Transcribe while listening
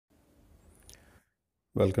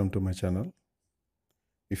Welcome to my channel.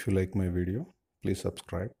 If you like my video, please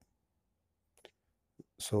subscribe.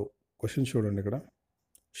 So question చూడండి ఇక్కడ.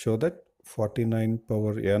 Show that 49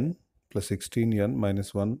 power n plus 16n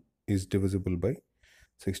minus 1 is divisible by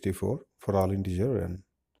 64 for all integer n.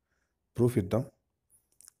 Proof ఇద్దాం.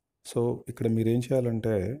 So ఇక్కడ మీరు ఏం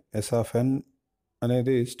చేయాలంటే s of n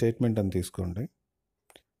అనేది statement అని తీసుకోండి.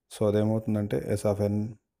 So అదేమవుతుందంటే s of n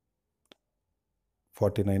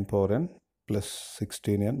 49 power n plus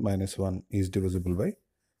 16n minus 1 is divisible by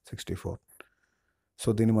 64. So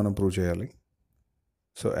దీన్ని మనం ప్రూవ్ చేయాలి.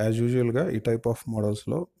 సో యాజ్ యూజువల్గా ఈ టైప్ ఆఫ్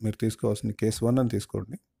మోడల్స్లో మీరు తీసుకోవాల్సిన కేస్ 1 అని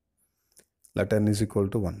తీసుకోండి. Let n is equal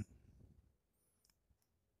to 1.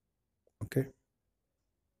 Okay,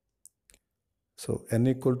 so n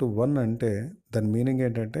equal to 1 అంటే దాని మీనింగ్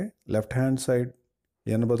ఏంటంటే లెఫ్ట్ హ్యాండ్ సైడ్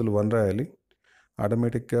n బదులు 1 రాయాలి.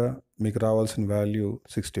 ఆటోమేటిక్గా మీకు రావాల్సిన వాల్యూ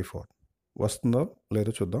 64 వస్తుందో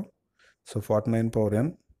లేదో చూద్దాం. So 49 power n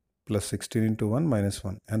plus 16 into 1 minus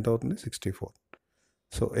 1 ఎంత అవుతుంది? 64.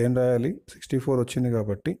 సో ఏం రాయాలి? 64 వచ్చింది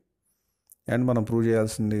కాబట్టి అండ్ మనం ప్రూవ్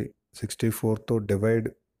చేయాల్సింది 64తో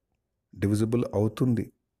డివిజిబుల్ అవుతుంది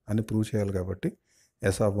అని ప్రూవ్ చేయాలి కాబట్టి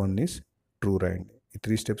s of 1 ఈజ్ ట్రూ రాయండి. ఈ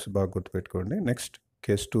 3 స్టెప్స్ బాగా గుర్తుపెట్టుకోండి. నెక్స్ట్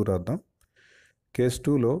కేస్ 2 రాద్దాం. కేస్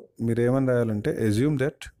 2లో మీరు ఏమని రాయాలంటే assume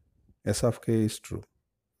that s of k is true.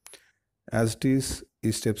 As it is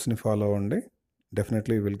ఈ స్టెప్స్ని ఫాలో అవ్వండి.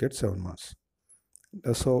 Definitely will get 7 marks.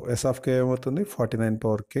 So s of k ఏమవుతుంది? 49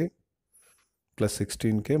 power k plus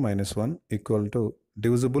 16k minus 1 equal to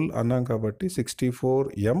divisible అన్నాం కాబట్టి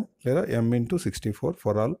 64m లేదా m into 64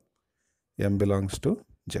 for all m belongs to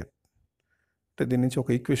z. అంటే దీని నుంచి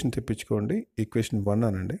ఒక ఈక్వేషన్ తెప్పించుకోండి. ఈక్వేషన్ 1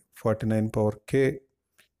 అనండి. 49 power k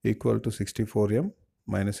equal to 64m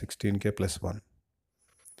minus 16k plus 1.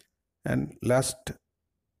 And last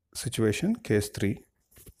situation case 3.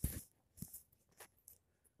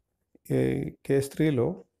 Case 3లో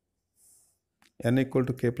n equal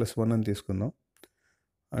to k plus 1 అని తీసుకుందాం.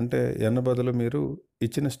 అంటే n బదులు మీరు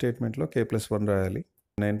ఇచ్చిన స్టేట్మెంట్లో k ప్లస్ 1 రాయాలి.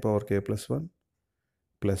 9 power k plus 1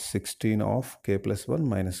 plus 16 of k plus 1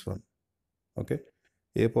 minus 1. Okay,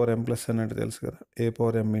 A power m plus n అంటే తెలుసు కదా, ఏ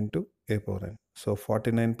పవర్ m ఇంటూ ఏ power n. So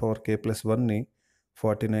 49 power k plus 1ని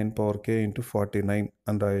 49 పవర్ k ఇంటూ 49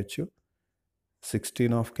 అని రాయొచ్చు.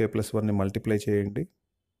 16 ఆఫ్ k ప్లస్ 1ని multiply చేయండి.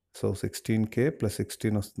 So 16k plus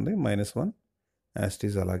 16 వస్తుంది, minus 1 as it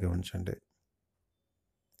is అలాగే ఉంచండి.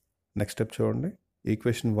 నెక్స్ట్ స్టెప్ చూడండి.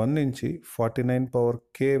 ఈక్వేషన్ 1 నుంచి 49 పవర్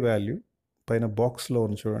k వాల్యూ పైన బాక్స్లో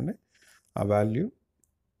ఉంది చూడండి. ఆ వాల్యూ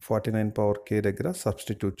 49 పవర్ k దగ్గర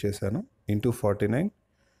సబ్స్టిట్యూట్ చేశాను. ఇంటూ 49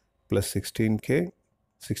 ప్లస్ 16k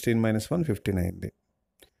 16 మైనస్ 1 15 అయింది.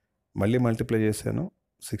 మళ్ళీ మల్టిప్లై చేశాను.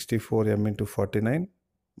 64m into 49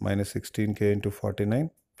 minus 16k into 49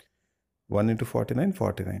 1 into 49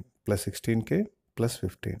 49 plus 16k plus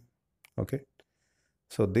 15. Okay,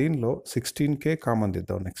 so దీనిలో 16k common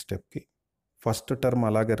దిద్దాం next స్టెప్కి. First term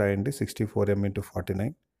అలాగే రాయండి. 64m ఇంటూ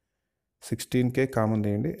 49 16k కామన్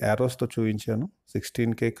తీయండి. యారోస్తో చూపించాను.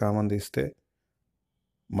 16k కామన్ తీస్తే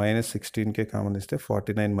మైనస్ 16k కామన్ తీస్తే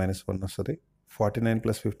 49 మైనస్ 1 వస్తుంది. 49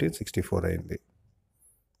 ప్లస్ 15 64 అయింది.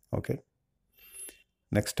 ఓకే,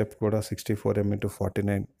 నెక్స్ట్ స్టెప్ కూడా 64m into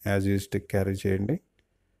 49 as use tick carry చేయండి.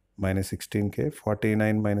 మైనస్ 16k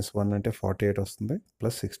 49 మైనస్ 1 అంటే 48 వస్తుంది,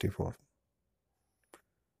 ప్లస్ 64.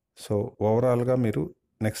 సో ఓవరాల్గా మీరు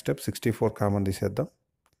నెక్స్ట్ స్టెప్ 64 కామన్ తీసేద్దాం.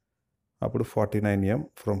 అప్పుడు 49m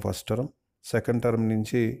from first term. Second term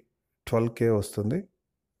నుంచి 12k వస్తుంది.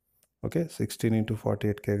 ఓకే, 16 ఇంటూ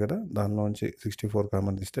 48k కదా, దానిలోంచి 64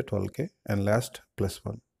 కామన్ తీస్తే 12k and last plus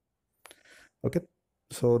 1. Okay,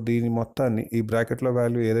 so దీని మొత్తాన్ని ఈ బ్రాకెట్లో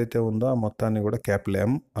వాల్యూ ఏదైతే ఉందో ఆ మొత్తాన్ని కూడా క్యాపిటల్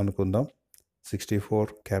M అనుకుందాం. 64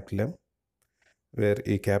 క్యాపిటల్ M, వేర్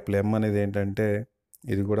ఈ క్యాపిటల్ M అనేది ఏంటంటే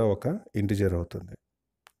ఇది కూడా ఒక ఇంటిజర్ అవుతుంది.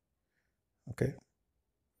 Okay,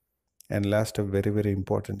 and last very very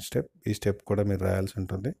important step. ఈ స్టెప్ కూడా మీరు రాయాల్సి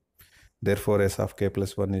ఉంటుంది. Therefore s of k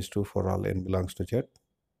plus 1 is true for all n belongs to Z.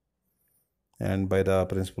 And by the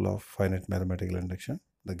principle of finite mathematical induction,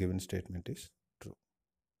 the given statement is